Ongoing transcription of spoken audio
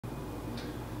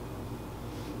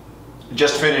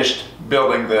Just finished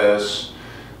building this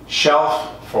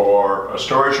shelf for a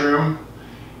storage room.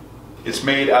 It's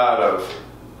made out of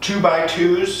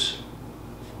 2x2s,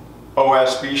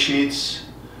 OSB sheets,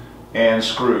 and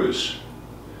screws.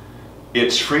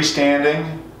 It's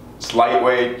freestanding, it's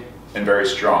lightweight, and very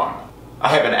strong. I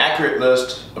have an accurate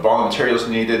list of all the materials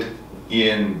needed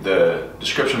in the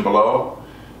description below.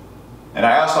 And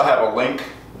I also have a link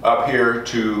up here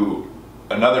to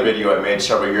another video I made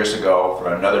several years ago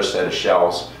for another set of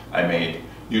shelves I made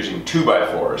using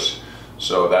 2x4s.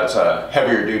 So that's a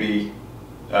heavier duty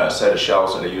set of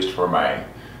shelves that I used for my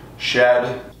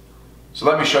shed. So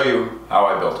let me show you how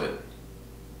I built it.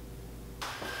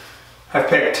 I've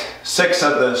picked 6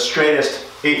 of the straightest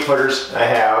 8-footers I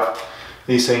have.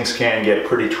 These things can get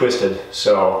pretty twisted,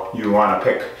 so you want to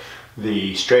pick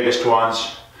the straightest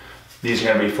ones. These are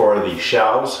going to be for the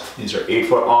shelves. These are 8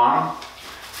 foot long.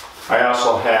 I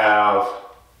also have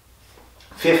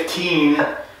 15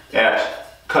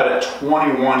 cut at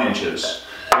 21 inches.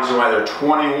 The reason why they're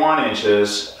 21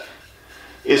 inches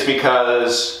is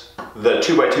because the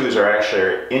 2x2s are actually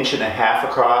 1.5 inches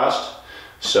across.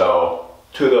 So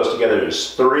 2 of those together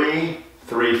is 3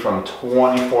 from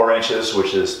 24 inches,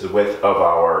 which is the width of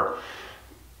our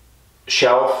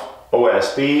shelf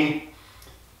OSB,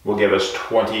 will give us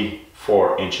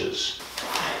 24 inches.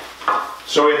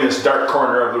 So in this dark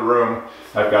corner of the room,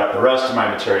 I've got the rest of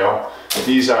my material.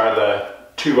 These are the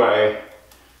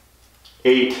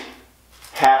 2x8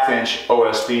 1/2-inch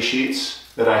OSB sheets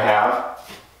that I have.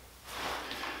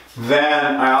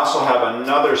 Then I also have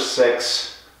another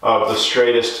 6 of the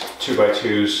straightest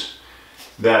 2x2s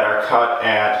that are cut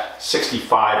at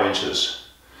 65 inches.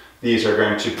 These are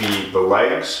going to be the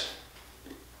legs.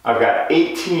 I've got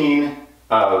 18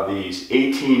 of these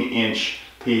 18-inch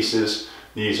pieces.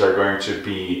 These are going to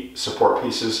be support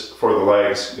pieces for the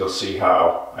legs. You'll see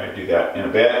how I do that in a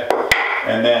bit.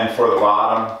 And then for the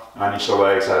bottom, on each of the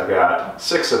legs, I've got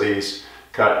 6 of these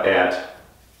cut at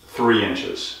 3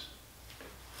 inches.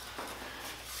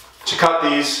 To cut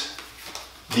these,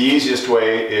 the easiest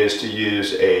way is to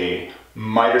use a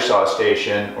miter saw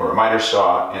station or a miter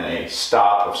saw and a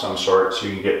stop of some sort so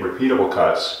you can get repeatable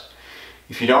cuts.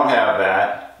 If you don't have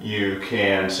that, you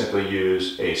can simply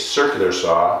use a circular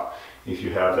saw. If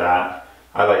you have that,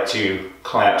 I like to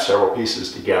clamp several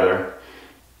pieces together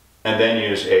and then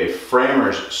use a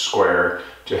framer's square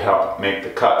to help make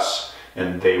the cuts,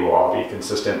 and they will all be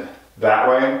consistent that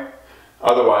way.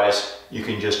 Otherwise, you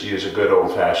can just use a good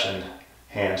old-fashioned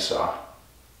hand saw.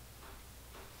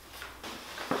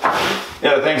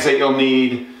 The other things that you'll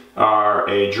need are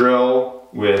a drill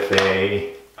with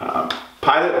a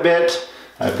pilot bit.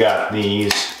 I've got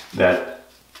these that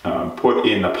put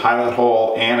in the pilot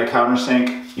hole and a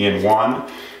countersink in one.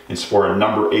 It's for a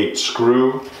number 8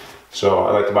 screw. So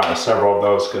I like to buy several of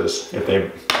those because if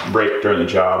they break during the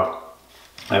job,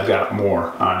 I've got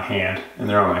more on hand and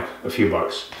they're only a few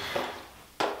bucks.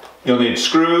 You'll need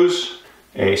screws,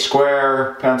 a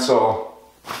square, pencil,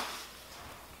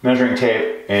 measuring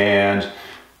tape, and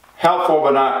helpful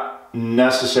but not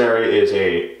necessary is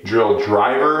a drill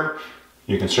driver.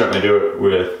 You can certainly do it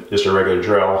with just a regular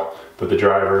drill, but the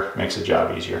driver makes the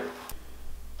job easier.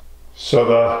 So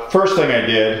the first thing I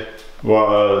did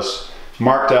was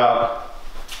marked out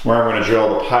where I'm going to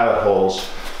drill the pilot holes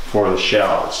for the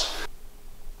shelves.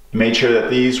 Made sure that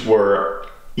these were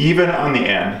even on the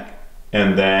end,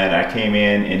 and then I came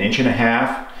in 1.5 inches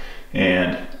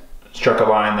and struck a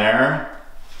line there.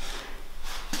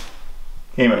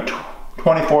 Came at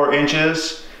 24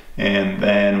 inches and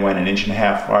then went 1.5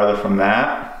 inches farther from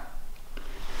that.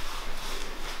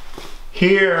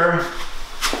 Here,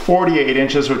 48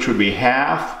 inches, which would be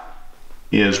half,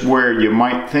 is where you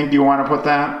might think you want to put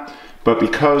that. But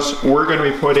because we're going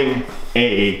to be putting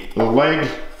a leg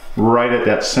right at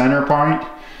that center point,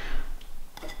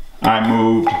 I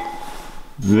moved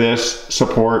this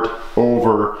support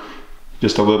over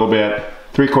just a little bit,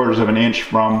 3/4 inch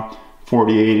from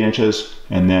 48 inches,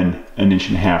 and then 1.5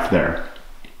 inches there.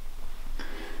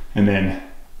 And then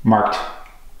marked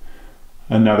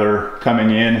another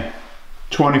coming in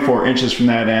 24 inches from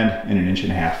that end and 1.5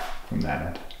 inches from that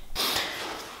end.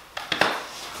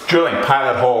 Drilling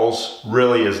pilot holes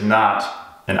really is not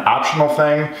an optional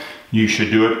thing. You should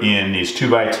do it in these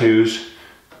 2x2s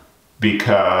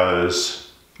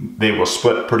because they will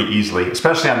split pretty easily,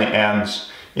 especially on the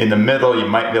ends. In the middle, you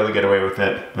might be able to get away with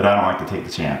it, but I don't like to take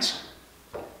the chance.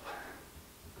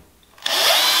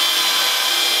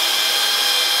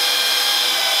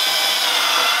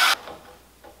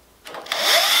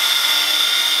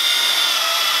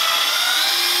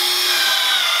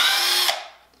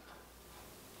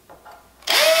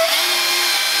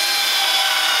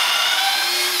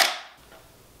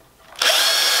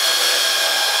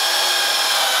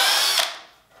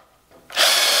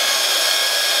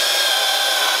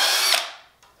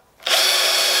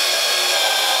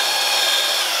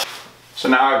 So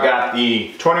now I've got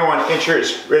the 21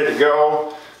 inches ready to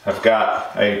go.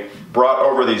 I brought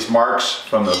over these marks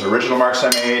from those original marks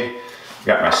I made. I've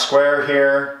got my square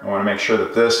here. I want to make sure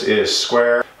that this is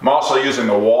square. I'm also using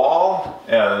the wall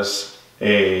as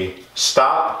a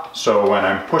stop, so when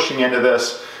I'm pushing into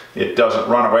this, it doesn't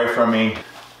run away from me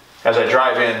as I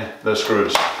drive in the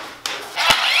screws.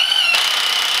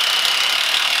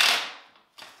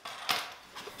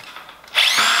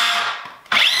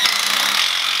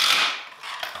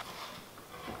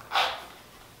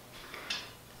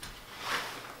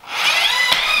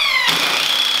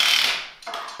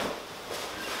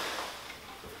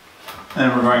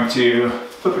 And we're going to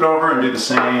flip it over and do the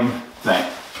same thing.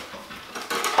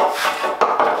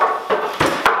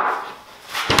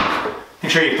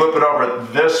 Make sure you flip it over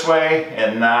this way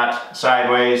and not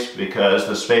sideways because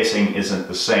the spacing isn't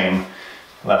the same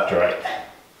left to right.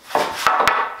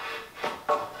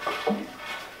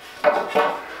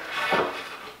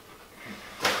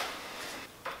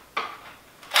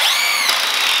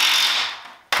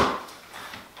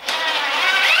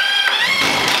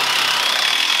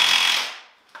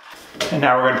 And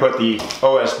now we're going to put the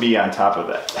OSB on top of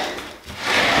that.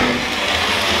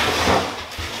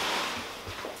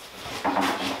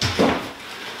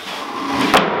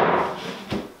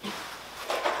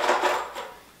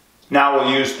 Now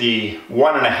we'll use the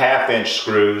 1.5 inch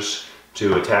screws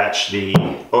to attach the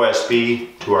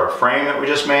OSB to our frame that we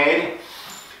just made.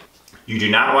 You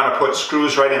do not want to put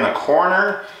screws right in the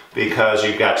corner because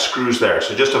you've got screws there.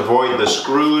 So just avoid the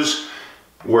screws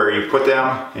where you put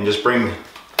them and just bring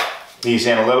these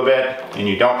in a little bit, and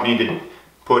you don't need to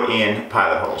put in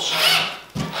pilot holes.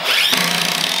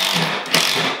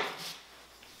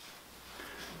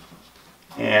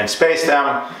 And space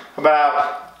them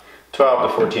about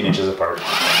 12 to 14 inches apart.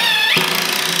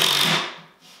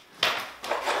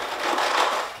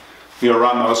 You'll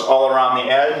run those all around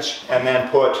the edge and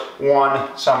then put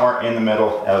one somewhere in the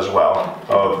middle as well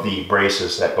of the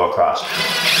braces that go across.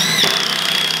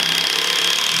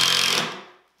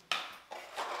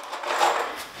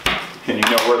 And you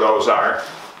know where those are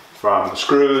from the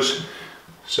screws.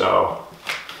 So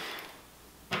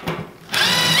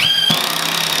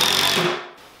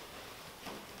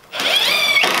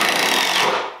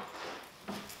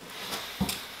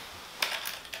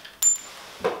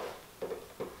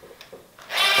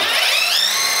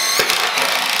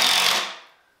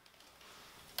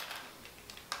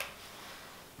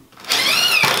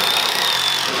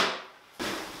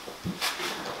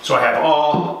I have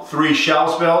all 3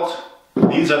 shelves built.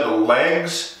 These are the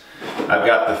legs. I've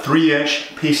got the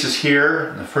 3-inch pieces here.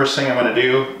 And the first thing I'm going to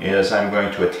do is I'm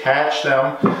going to attach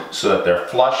them so that they're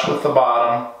flush with the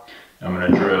bottom. I'm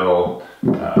going to drill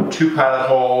 2 pilot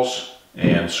holes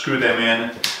and screw them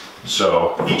in.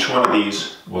 So each one of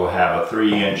these will have a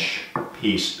 3-inch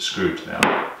piece screwed to them.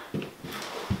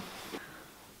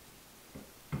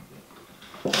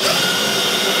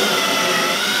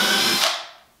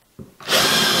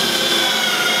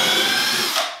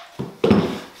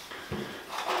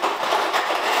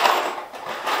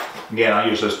 Again, I'll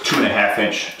use those 2.5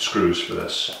 inch screws for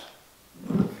this.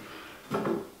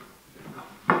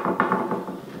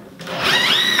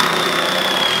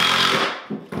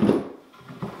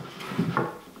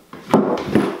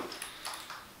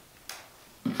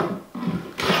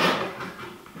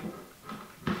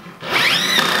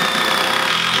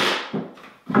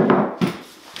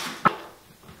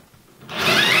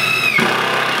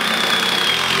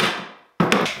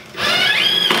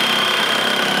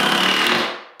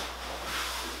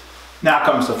 Now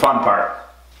comes the fun part.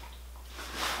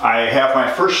 I have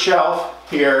my first shelf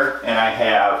here and I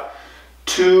have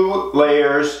 2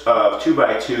 layers of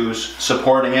 2x2s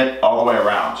supporting it all the way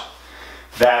around.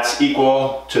 That's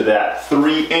equal to that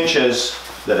 3 inches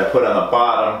that I put on the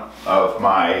bottom of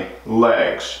my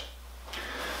legs.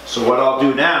 So what I'll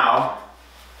do now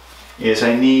is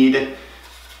I need to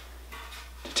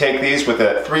take these with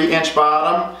a 3-inch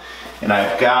bottom, and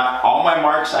I've got all my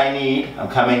marks I need. I'm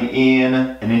coming in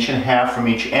 1.5 inches from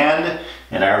each end,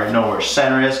 and I already know where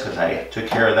center is because I took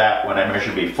care of that when I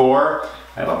measured before.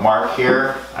 I have a mark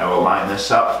here. I will line this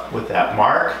up with that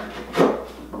mark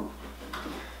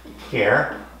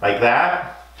here, like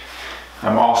that.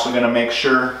 I'm also going to make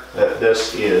sure that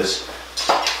this is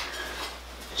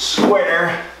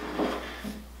square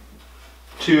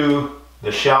to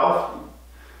the shelf,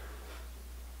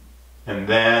 and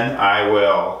then I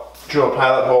will drill a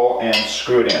pilot hole and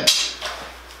screw it in.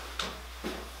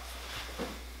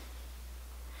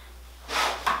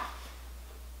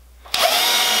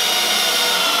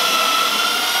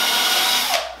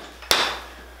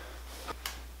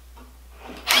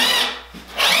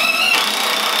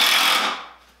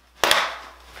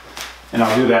 And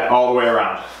I'll do that all the way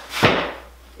around.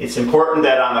 It's important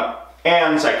that on the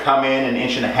ends I come in 1.5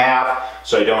 inches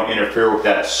so I don't interfere with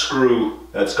that screw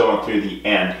that's going through the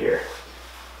end here.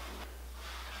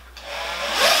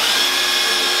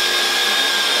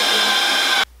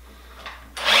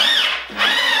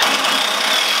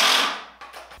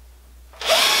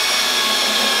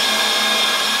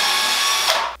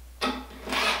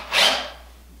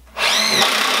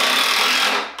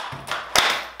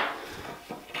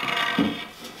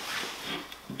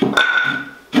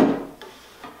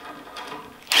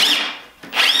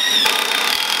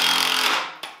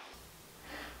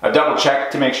 I've double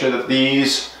checked to make sure that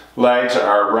these legs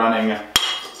are running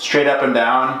straight up and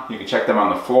down. You can check them on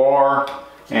the floor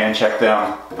and check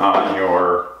them on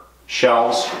your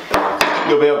shelves.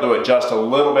 You'll be able to adjust a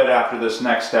little bit after this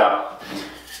next step,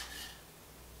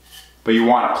 but you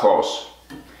want it close.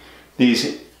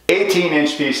 These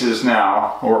 18-inch pieces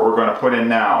now, or we're going to put in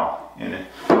now, and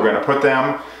we're going to put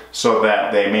them so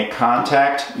that they make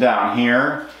contact down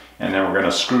here, and then we're going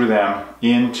to screw them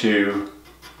into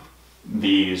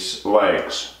these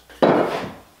legs.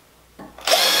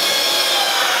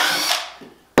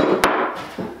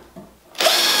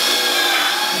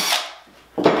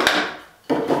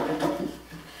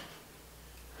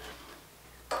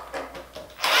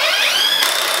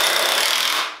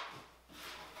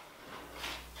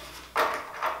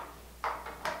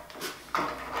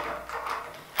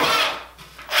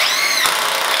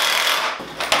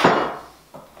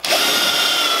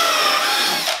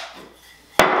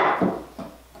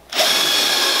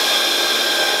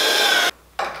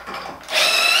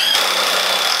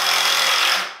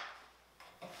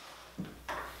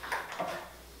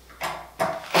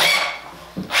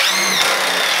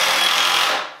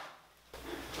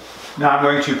 Now I'm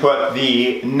going to put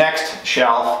the next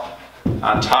shelf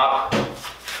on top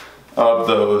of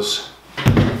those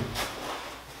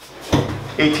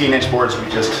 18-inch boards we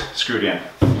just screwed in.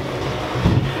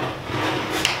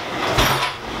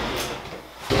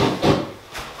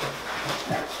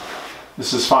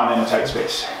 This is fun in a tight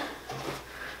space.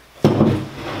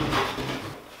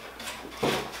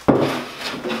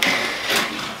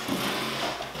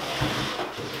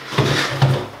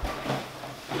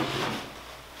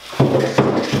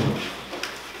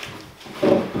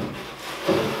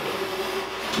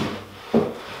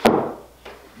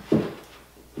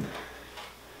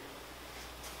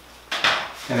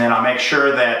 And then I'll make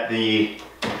sure that the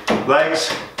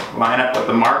legs line up with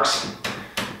the marks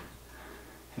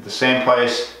at the same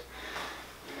place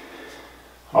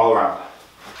all around.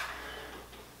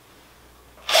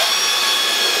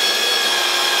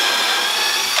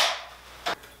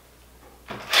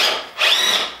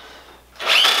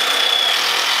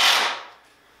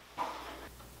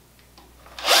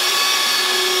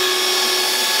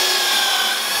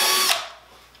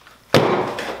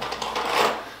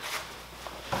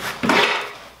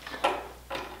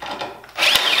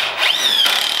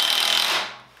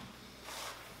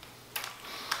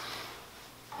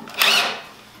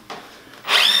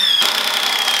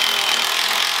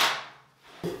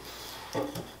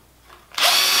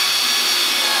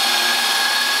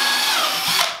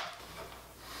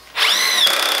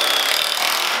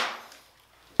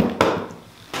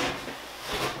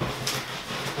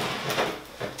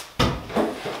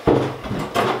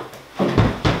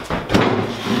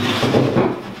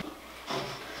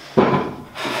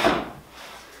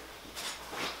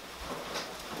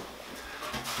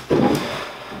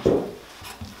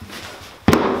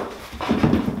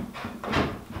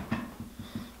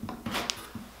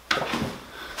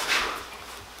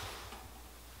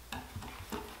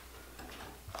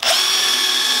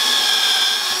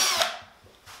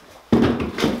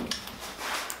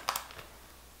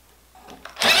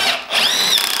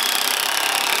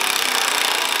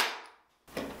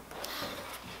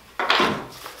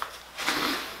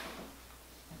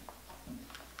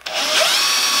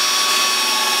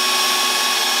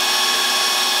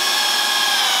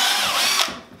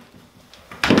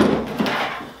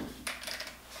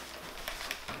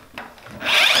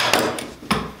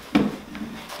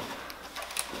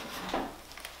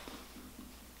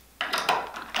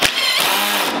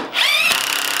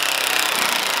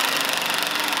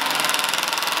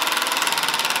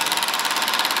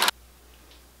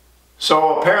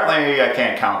 So apparently I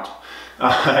can't count.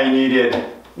 I needed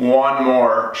one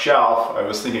more shelf. I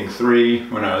was thinking 3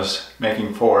 when I was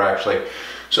making 4 actually.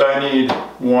 So I need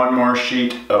one more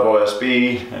sheet of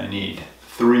OSB. I need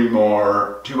 3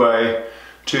 more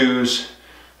 2x2s,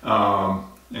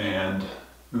 and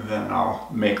then I'll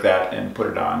make that and put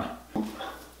it on.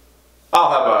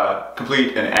 I'll have a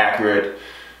complete and accurate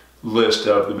list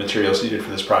of the materials needed for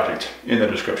this project in the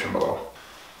description below.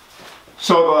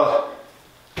 So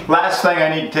the last thing I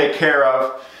need to take care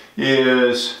of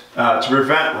is to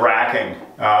prevent racking.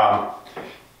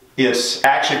 It's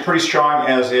actually pretty strong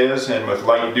as is, and with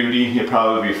light duty it'd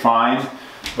probably be fine,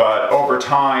 but over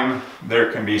time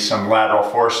there can be some lateral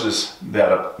forces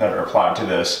that are applied to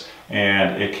this,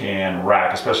 and it can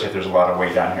rack, especially if there's a lot of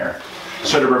weight on here.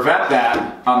 So to prevent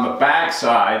that, on the back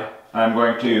side I'm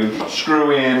going to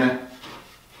screw in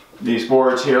these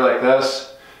boards here like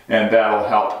this, and that'll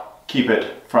help keep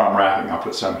it from racking. I'll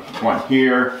put one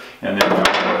here, and then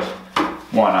I'll put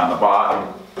one on the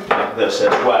bottom like this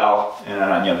as well, and then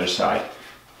on the other side.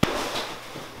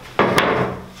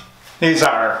 These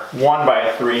are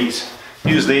 1x3s.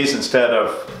 Use these instead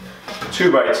of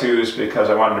 2x2s because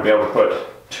I wanted to be able to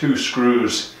put 2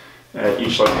 screws at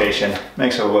each location.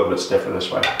 Makes it a little bit stiffer this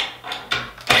way.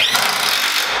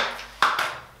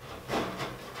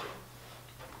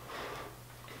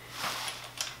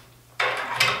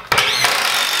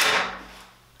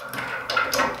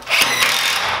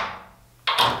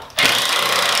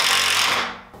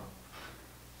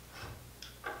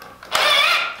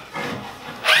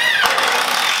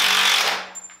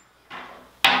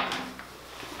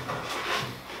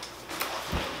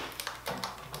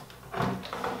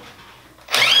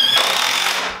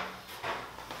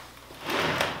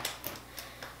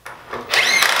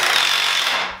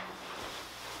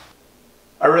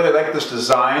 I really like this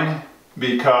design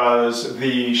because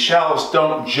the shelves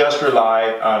don't just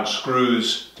rely on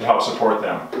screws to help support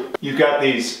them. You've got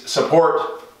these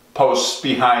support posts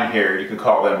behind here. You could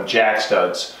call them jack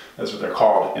studs. That's what they're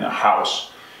called in a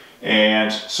house.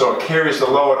 And so it carries the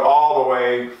load all the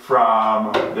way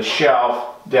from the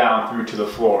shelf down through to the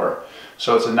floor.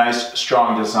 So it's a nice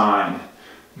strong design.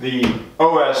 The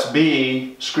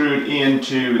OSB screwed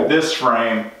into this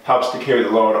frame helps to carry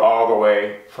the load all the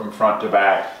way from front to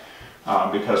back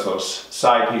because those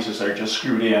side pieces are just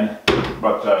screwed in,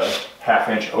 but the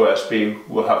 1/2-inch OSB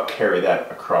will help carry that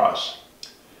across.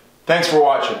 Thanks for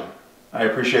watching. I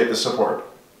appreciate the support.